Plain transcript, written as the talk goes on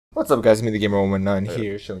What's up, guys? Me, the Gamer119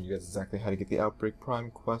 here, showing you guys exactly how to get the Outbreak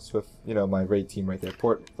Prime Quest with, you know, my raid team right there.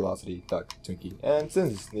 Port, Velocity, Duck, Twinkie, and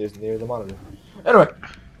Sins near the monitor. Anyway,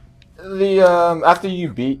 after you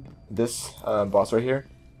beat this boss right here,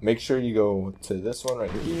 make sure you go to this one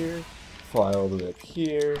right here, fly all the way up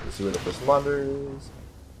here. This is where the first monitor is.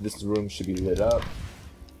 This room should be lit up.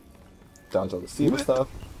 Dodge all the Siva stuff.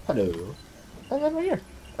 Hello. And then right here,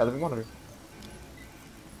 out of the monitor.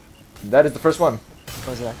 That is the first one. What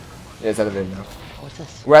was that? Yeah, it's out of it now. What's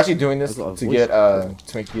this? We're actually doing this to get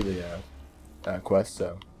Twinkie the quest,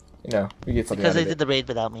 so you know we get something. Because out they of did the raid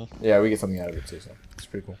without me. Yeah, we get something out of it too, so it's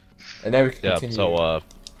pretty cool. And then we can continue. So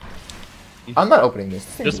I'm not opening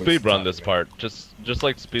this. just speed run this part. Just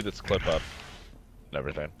like speed this clip up and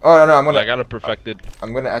everything. Oh no, I'm gonna. I got it perfected.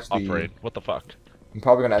 I'm gonna actually. Off raid. What the fuck? I'm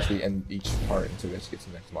probably gonna actually end each part until we actually get to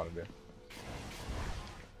the next monitor.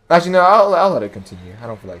 Actually, no, I'll let it continue. I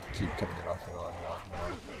don't feel like keep cutting it off.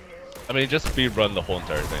 I mean, just speed run the whole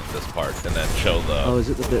entire thing, this part, and then show the. Oh, is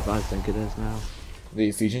it the bit that I think it is now?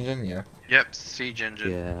 The siege engine, yeah. Yep, siege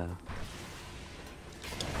engine. Yeah.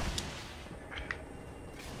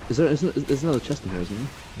 There's another chest in here, isn't there?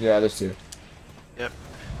 Yeah, there's two. Yep.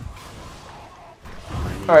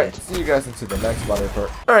 Alright, see you guys into the next monitor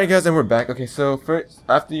part. Alright guys, and we're back. Okay, so first,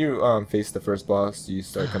 after you face the first boss, you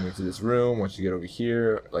start coming to this room. Once you get over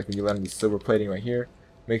here, like when you land on the silver plating right here,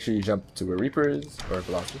 make sure you jump to where Reaper is, or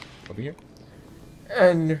Velocity, over here.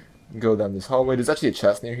 And go down this hallway. There's actually a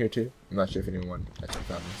chest near here too. I'm not sure if anyone actually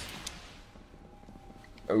found this.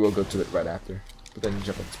 We'll go to it right after. But then you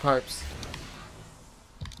jump on these pipes.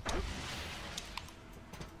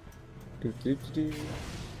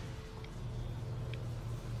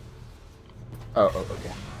 Oh,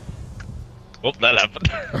 okay. Oh, that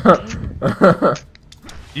happened.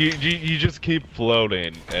 you just keep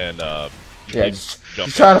floating and yeah, just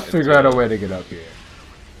try to figure out a way to get up here.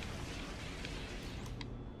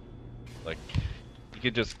 Like, you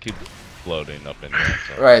could just keep floating up in there.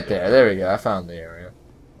 So Right there we go. I found the area.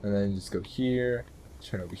 And then just go here,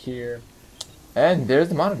 turn over here, and there's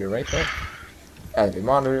the monitor right there. Add the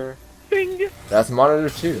monitor. Ding. That's monitor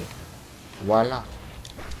 2. Voila.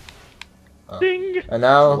 Ding. And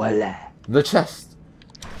now Voila. the chest.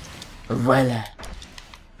 Voila.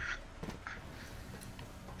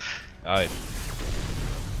 Alright.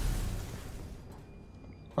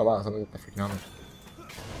 Oh wow, something got the freaking helmet.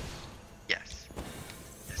 Yes.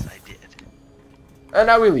 Yes, I did. And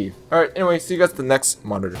now we leave. Alright, anyway, see you guys at the next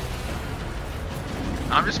monitor.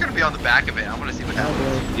 I'm just gonna be on the back of it. I wanna see what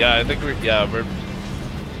happens. Yeah, I think we're.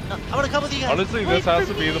 No, I wanna come with you guys. Honestly, this has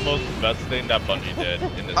to be the most best thing that Bungie did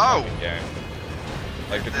in this fucking game.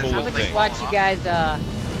 Like the I'm coolest I'm gonna thing. just watch you guys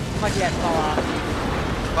fall off.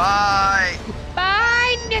 Bye!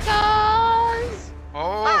 Bye, Nickels!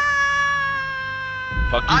 Oh!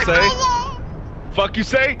 Fuck you say? Fuck you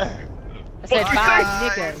say? I said Fuck you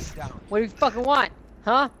bye, say? Nickels. What do you fucking want?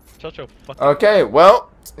 Huh? Chocho, fuck. Okay,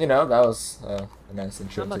 well, you know, that was a nice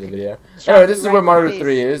intro to the video. Shot Anyway, this is right where in the monitor face.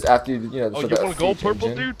 3 is. After you know, Oh, so you that wanna go siege purple,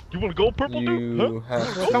 engine, dude? You wanna go purple, dude? You Huh?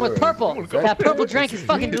 have Come with to- purple. That purple drink is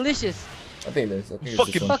fucking delicious. I think it is. I think it's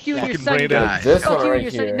Fucking this one. Fuck you and your Fucking son. brain Fuck ass. This you one and right your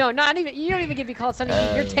son. here. No, not even. You don't even get to be called Sonny.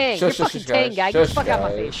 You're Tang. Shush, You're shush, fucking shush, Tang, guys. guy. Get the Shush, fuck out of my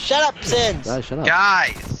guys. face. Shut up, Sins. Guys, shut up.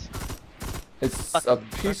 Guys! It's a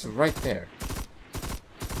piece right there.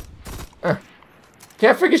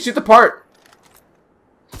 Can't freaking shoot the part.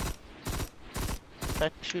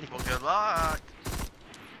 Start shooting. Well, good luck.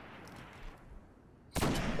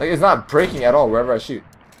 Like it's not breaking at all wherever I shoot.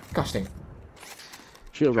 Gosh dang it.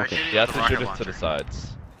 Shoot a Try rocket. shooting You have with to the shoot rocket it to the launcher. sides.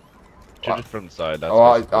 Shoot it from the side. That's Oh,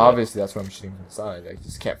 what's cool. obviously that's what I'm shooting from the side. I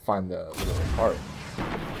just can't find the little part.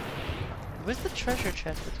 Where's the treasure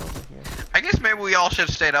chest that's over here? I guess maybe we all should have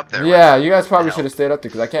stayed up there. Yeah, you guys probably Hell. should have stayed up there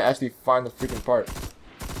because I can't actually find the freaking part.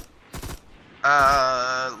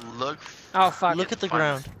 Look. Oh fuck. Look at the Fine.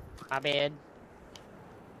 ground. My bad.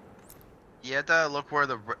 You have to look where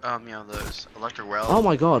the, you know, those electric rail Oh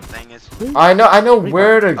my god. thing is. I know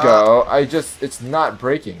where to go. It's not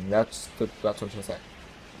breaking. That's what I'm trying to say.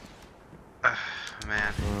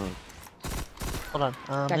 Man. Hold on.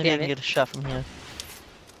 God Maybe I damn can it. get a shot from here.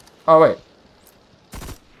 Oh wait.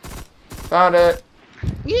 Found it.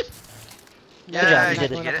 Good Yeah, job, you you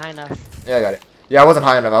did get it. it. High enough. Yeah, I got it. Yeah, I wasn't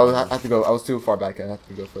high enough. I had to go. I was too far back. I had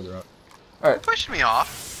to go further up. Who pushed me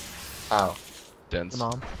off? Ow. Dense. The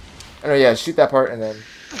mom. Anyway, yeah, shoot that part and then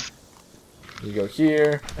you go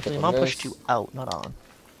here. Actually, click mom on pushed this. you out, not on.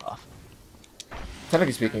 Off.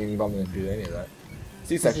 Technically speaking, mom didn't do any of that.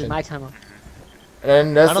 This is C-section. my time. And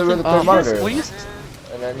then that's I don't the think- third monitor. What do you?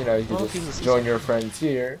 And then, you know, you can Oh, just Jesus. join your friends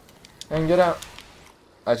here and get out.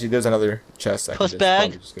 Actually, there's another chest I can Puss just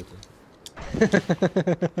bag. probably just go through.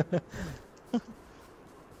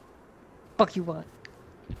 Fuck you what?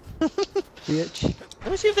 Bitch.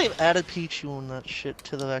 Let me see if they've added Pichu and that shit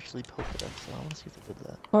to the actually Pokedex. I want to see if they did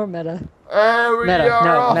that. Or meta. And we Meta, are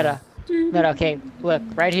no, off. meta. Meta, okay, look,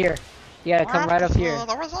 right here. You gotta come right up here. And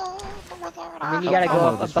then you gotta go Oh,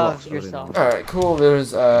 up this above rocks already yourself. now. Alright, cool. There's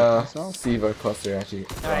Siva cluster actually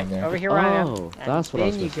Alright, down there. over here where I am. Oh, And that's what I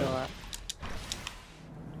was then you supposed go to up.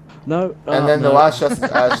 No. And then the no. last chest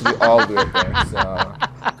is actually all the way up there, so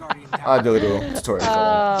I'll do a little tutorial for that.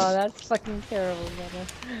 Oh, that's fucking terrible, Meta.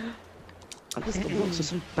 The blocks are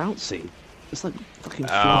so bouncy. It's like fucking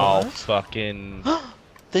Ow, flowers. fucking.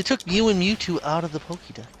 They took Mew and Mewtwo out of the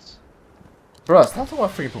Pokedex. Bro, stop talking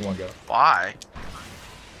about freaking Pokemon Go. Why?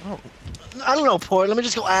 I don't know, Port. Let me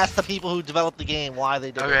just go ask the people who developed the game why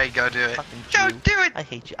they did it. Okay, go do it. Fucking Don't Jew. do it! I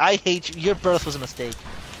hate you. I hate you. Your birth was a mistake.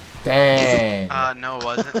 Dang. No it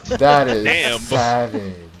wasn't. That is Damn.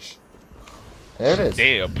 savage. There it is.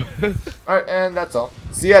 Damn. Alright, and that's all.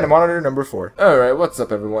 See you at monitor number 4. Alright, what's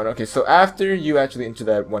up everyone? Okay, so after you actually enter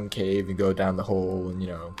that one cave and go down the hole and, you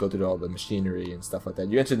know, go through all the machinery and stuff like that,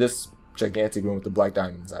 you enter this gigantic room with the black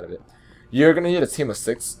diamonds out of it. You're gonna need a team of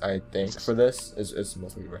 6, I think, for this. It's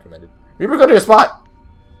mostly recommended. Reaper, go to your spot!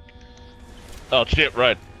 Oh shit,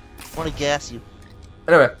 right. I want to gas you.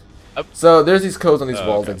 Anyway, so there's these codes on these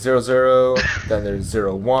walls, okay. like 00, then there's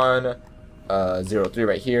 01, 03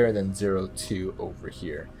 right here, and then 02 over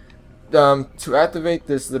here. To activate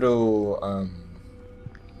this little,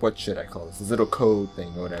 what should I call this? This little code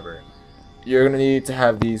thing or whatever. You're gonna need to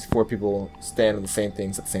have these 4 people stand on the same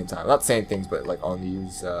things at the same time. Not same things, but like on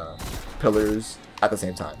these pillars at the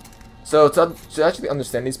same time. So to actually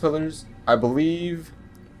understand these pillars, I believe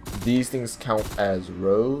these things count as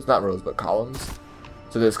rows. Not rows, but columns.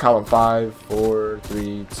 So there's column 5, 4,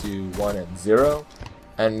 3, 2, 1, and 0.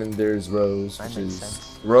 And then there's rows, That which makes is...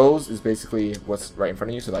 sense. Rows is basically what's right in front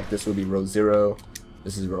of you. So like this would be row 0,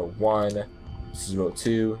 this is row 1, this is row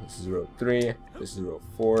 2, this is row 3, this is row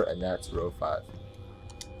 4, and that's row 5.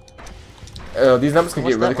 These numbers can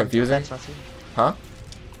What's get that really one? confusing. That's not too- Huh?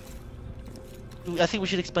 I think we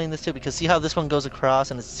should explain this too, because see how this one goes across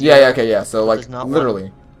and it's Yeah, okay, yeah. So like there's not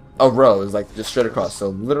literally, a row is like just straight across. So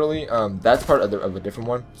literally, that's part of a different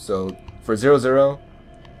one. So for 00,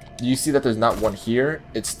 you see that there's not 1 here.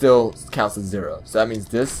 It still counts as 0. So that means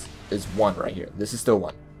this is 1 right here. This is still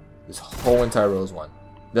 1. This whole entire row is 1.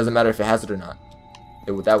 Doesn't matter if it has it or not.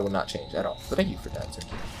 That will not change at all. So thank you for that,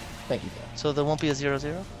 Turkey. Thank you for that. So there won't be a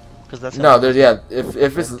 0-0? Because that's No, there's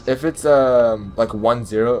if it's like 1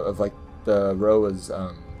 0 of like the row is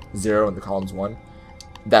 0 and the column's 1,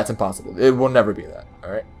 that's impossible. It will never be that.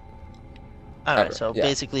 All right. Alright, ever, so yeah.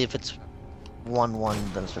 basically if it's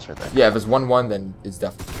 1-1, then it's just right there. Yeah, if it's 1 1, then it's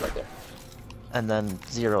definitely right there. And then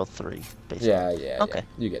 0-3, basically. Yeah. Okay.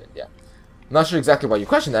 You get it. Yeah. I'm not sure exactly why you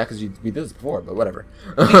questioned that because we did this before, but whatever.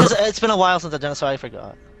 Because it's been a while since I've done it, so I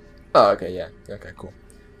forgot. Oh, okay, yeah. Okay, cool.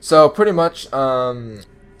 So pretty much, to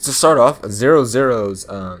start off, 00's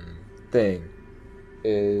thing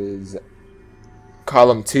is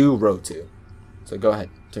column 2, row 2. So go ahead,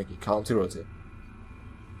 Turkey. Column 2, row 2.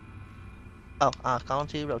 Oh, column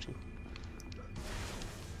 2, row 2.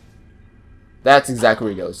 That's exactly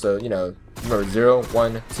where it goes. So, you know, remember 0,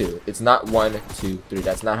 1, 2. It's not 1, 2, 3.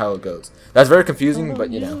 That's not how it goes. That's very confusing,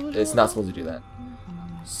 but you know, it's not supposed to do that.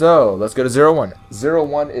 So, let's go to 0, 1. 0,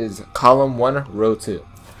 1 is column 1, row 2.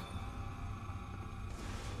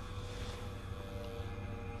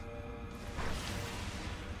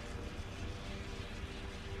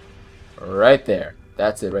 Right there.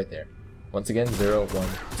 That's it right there. Once again, 0, 1,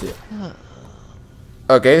 2.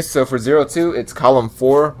 Okay, so for 0, 2, it's column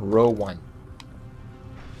 4, row 1.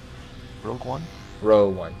 Rogue One? Row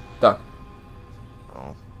 1. Duck.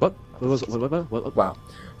 Oh. What? What? Wow.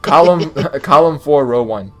 Column 4, row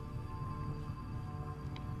 1.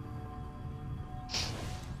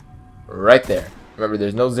 Right there. Remember,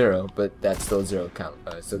 there's no 0, but that's still 0 count.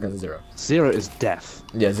 Still counts as 0. 0 is death.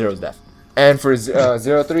 Yeah, 0 is death. And for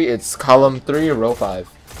 0, 3, it's column 3, row 5.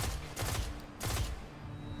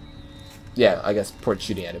 Yeah, I guess Port's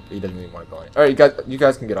shooting at it, but he doesn't really want to go in it. Alright, you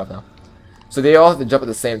guys can get off now. So they all have to jump at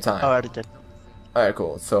the same time. Oh, I already did. Alright,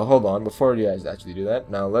 cool. So hold on, before you guys actually do that,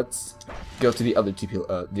 now let's go to the other two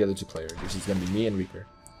players, which is gonna be me and Reaper.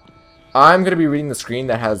 I'm gonna be reading the screen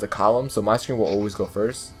that has a column, so my screen will always go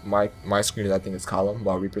first. My screen, I think, is column,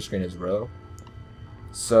 while Reaper's screen is row.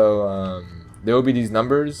 So there will be these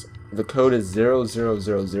numbers. The code is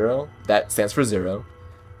 0000. That stands for 0.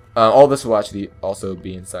 All this will actually also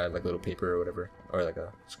be inside like little paper or whatever, or like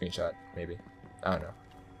a screenshot maybe. I don't know.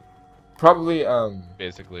 Probably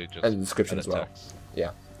Basically just and the description as well. text.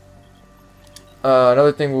 Yeah.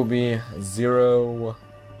 Another thing will be 0,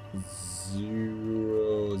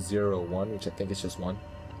 0, 0, 1, which I think is just 1.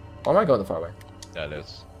 Or am I going the far way? Yeah, it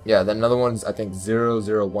is. Yeah, then another one's I think 0,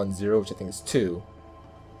 0, 1, 0, which I think is 2.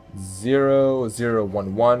 0, 0,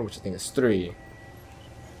 1, 1, which I think is 3.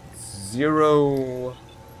 0,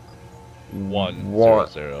 1, 1, 0,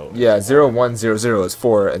 0. yeah, 0, 1, 0, 0 is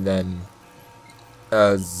 4, and then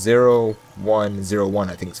 0, 1, 0, 1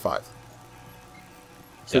 I think is 5.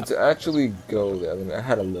 So Yeah. to actually go there, I mean, I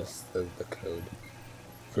had a list of the code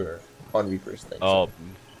for on Reaper's thing. Oh,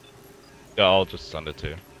 yeah, I'll just send it to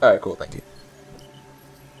you. Alright, cool, thank you.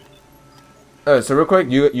 So real quick,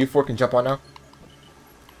 you four can jump on now.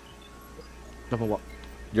 Number what?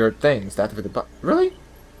 Your things to activate the button. Really?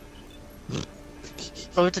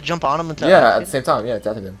 Oh, we have to jump on him and Yeah, at the same time. Yeah, it's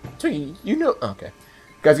activated. Twinkie, you know. Oh, okay,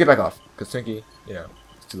 guys, get back off, cause Twinkie, you know,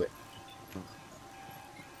 it's too late.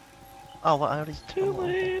 Oh, well, I already. Too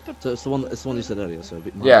late. So it's the one. It's the one you said earlier. So a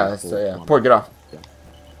bit Yeah, so yeah. one. Port, get off. Yeah.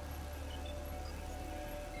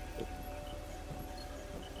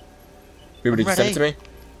 Ruby, did you send it to me?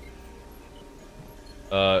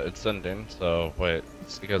 It's sending, so wait,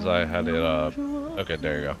 it's because I had it up. Okay,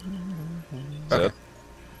 there you go. Is Okay. it?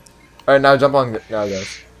 All right, now jump on now,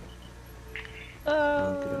 guys.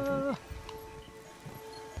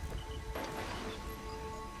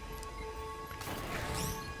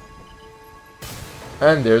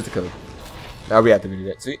 And there's the code. Now we activated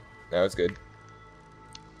it. Sweet. Now it's good.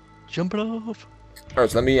 Jump it off. Alright,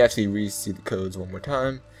 so let me actually re-see the codes one more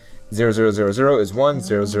time. 0000 is 1,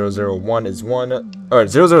 0001 is 1, alright,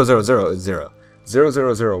 0000 is 0,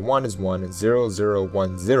 0001 is 1,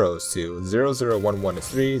 0010 is 2, 0011 is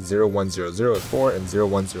 3, 0100 is 4, and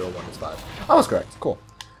 0101 is 5. I was correct, cool.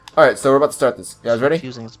 Alright, so we're about to start this. You guys ready?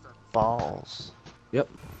 Using his balls. Yep.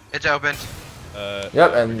 It's open. Yep,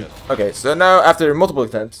 Yeah, and we're good. okay, so now after multiple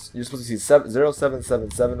attempts, you're supposed to see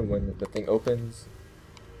 0777 when the thing opens,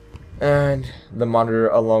 and the monitor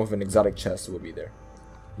along with an exotic chest will be there.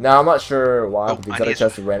 Now I'm not sure why, Oh, but the I exotic need-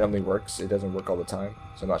 chest randomly works. It doesn't work all the time,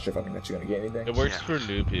 so I'm not sure if I'm actually gonna get anything. It works Yeah. for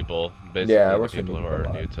new people, basically Yeah, it the works for people new who are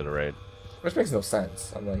people a lot. new to the raid. Which makes no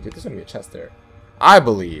sense. I'm like, there's gonna be a chest there. I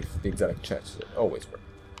believe the exotic chest should always work,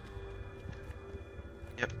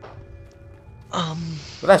 Yep.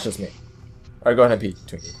 but that's just me. All right, go ahead and pee,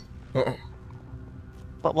 Twinkie.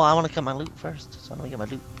 But well, I want to get my loot first, so I'm gonna get my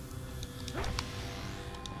loot.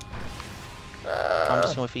 I'm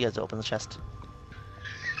just gonna wait for you guys to open the chest.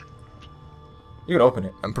 You can open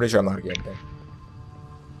it. I'm pretty sure I'm not gonna get anything.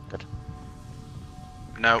 Good.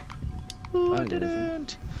 Nope. Ooh, I I didn't get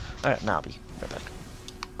didn't. Alright, now I'll be right back.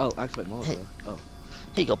 Oh, activate the monitor. Oh,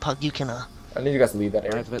 Here you go, Pug. You can I need you guys to leave that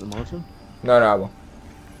area. activate the monitor. No, I won't.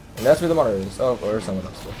 And that's where the monitor is. Oh, or someone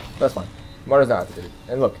else will. That's fine. Monitor's not activated.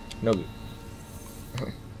 And look, no loot.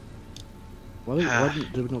 Why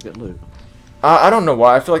did we not get loot? I don't know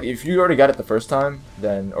why. I feel like if you already got it the first time,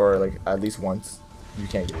 then, or like at least once, you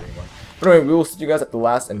can't get it anymore. But anyway, we will see you guys at the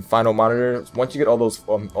last and final monitor. Once you get all those,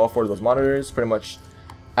 all 4 of those monitors, pretty much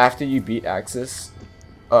after you beat Axis,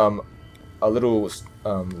 a little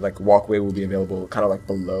like walkway will be available, kind of like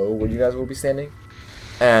below where you guys will be standing,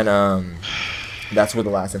 and that's where the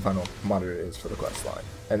last and final monitor is for the quest line.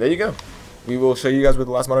 And there you go. We will show you guys where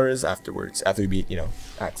the last monitor is afterwards, after we beat, you know,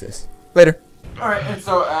 Axis. Later. All right, and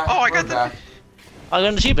so I got the- I got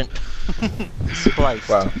an achievement. Spliced.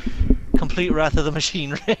 Wow. Complete Wrath of the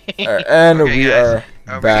Machine Raid. Alright, and Okay, we guys, are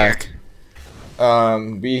over back. We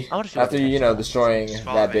I wanna see what after the you text know is. destroying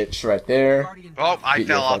Follow that me. bitch right there. Oh, I get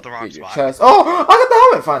fell your off fuck- the wrong get your spot. chest. Oh, I got the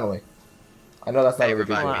helmet finally. I know that's not Hey, a really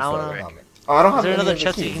big revive deal, me. so I wanna- helmet. Oh, I don't Is have there any another of the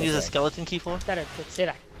chest that keys, you can use I a think. skeleton key for? Say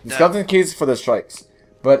that. The No. skeleton keys for the strikes.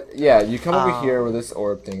 But yeah, you come over Oh. here where this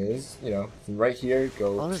orb thing is. You know, right here.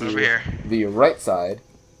 Go Oh, this to is Over here. the right side.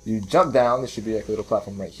 You jump down. There should be like a little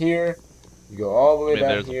platform right here. You go all the way I mean,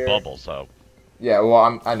 down there's here. a bubble, so Yeah,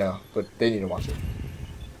 well, I know, but they need to watch it.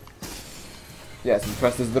 Yeah, so you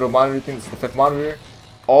press this little monitor thing. This is the 5th monitor.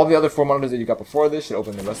 All the other 4 monitors that you got before this should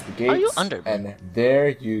open the rest of the gates. Are you under me? And there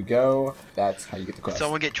you go. That's how you get the quest.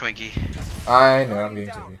 Someone get Twinkie. I know, I'm getting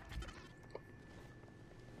to you.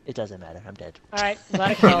 It doesn't matter. I'm dead. Alright,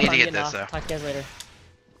 glad I called. need to I'm get getting this, off. though. Talk to you guys later.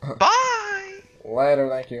 Bye. Later,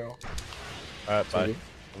 thank you. alright, bye. Take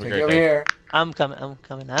Have a it great over day. here. I'm coming. I'm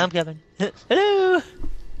coming. I'm coming. Hello.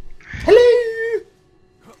 Hello!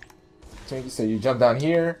 So you jump down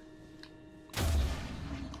here.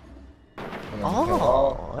 And then you come Oh,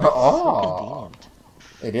 all- that's oh, so convenient.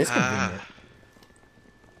 it is convenient.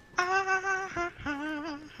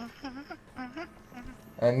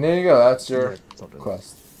 And there you go, that's your Stop doing that.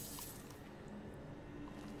 quest.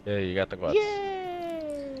 Yeah, you got the quest.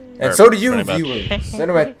 Yay! And so do you, viewers.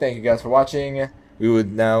 Anyway, thank you guys for watching. We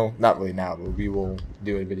would now, not really now, but we will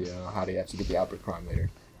do a video on how to actually get the Outbreak Prime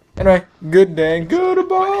later. Anyway, good day and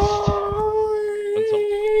goodbye.